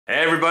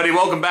Hey everybody,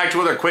 welcome back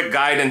to another quick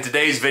guide. In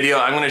today's video,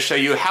 I'm going to show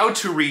you how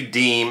to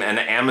redeem an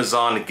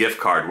Amazon gift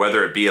card,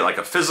 whether it be like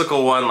a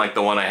physical one like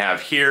the one I have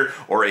here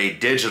or a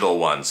digital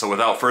one. So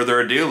without further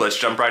ado, let's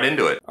jump right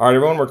into it. All right,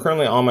 everyone, we're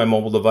currently on my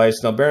mobile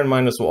device. Now, bear in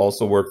mind, this will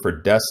also work for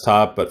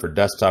desktop, but for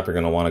desktop, you're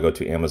going to want to go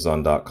to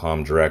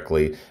Amazon.com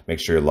directly.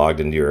 Make sure you're logged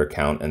into your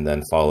account and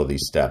then follow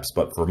these steps.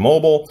 But for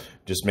mobile,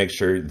 just make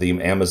sure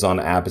the Amazon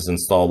app is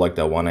installed like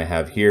the one I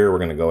have here. We're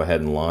going to go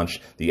ahead and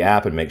launch the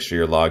app and make sure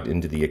you're logged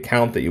into the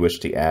account that you wish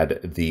to add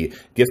the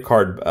gift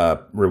card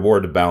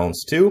reward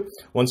balance to.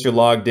 Once you're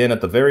logged in,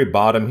 at the very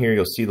bottom here,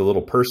 you'll see the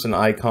little person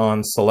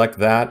icon. Select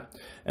that.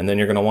 And then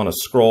you're going to want to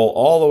scroll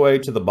all the way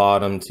to the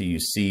bottom till you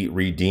see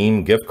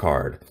Redeem Gift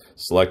Card.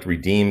 Select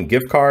Redeem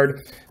Gift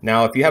Card.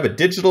 Now, if you have a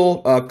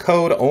digital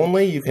code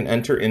only, you can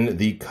enter in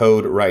the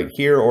code right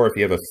here. Or if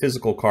you have a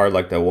physical card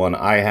like the one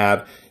I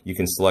have, you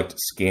can select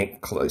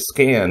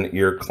scan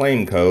your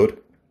claim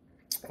code.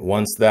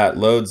 Once that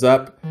loads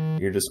up,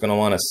 you're just going to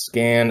want to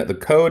scan the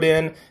code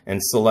in and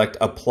select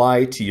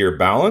Apply to your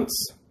balance.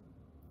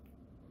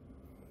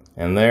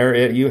 And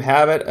there you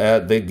have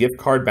it. The gift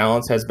card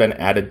balance has been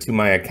added to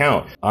my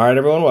account. All right,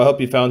 everyone. Well, I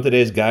hope you found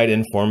today's guide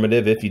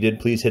informative. If you did,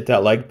 please hit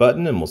that like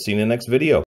button and we'll see you in the next video.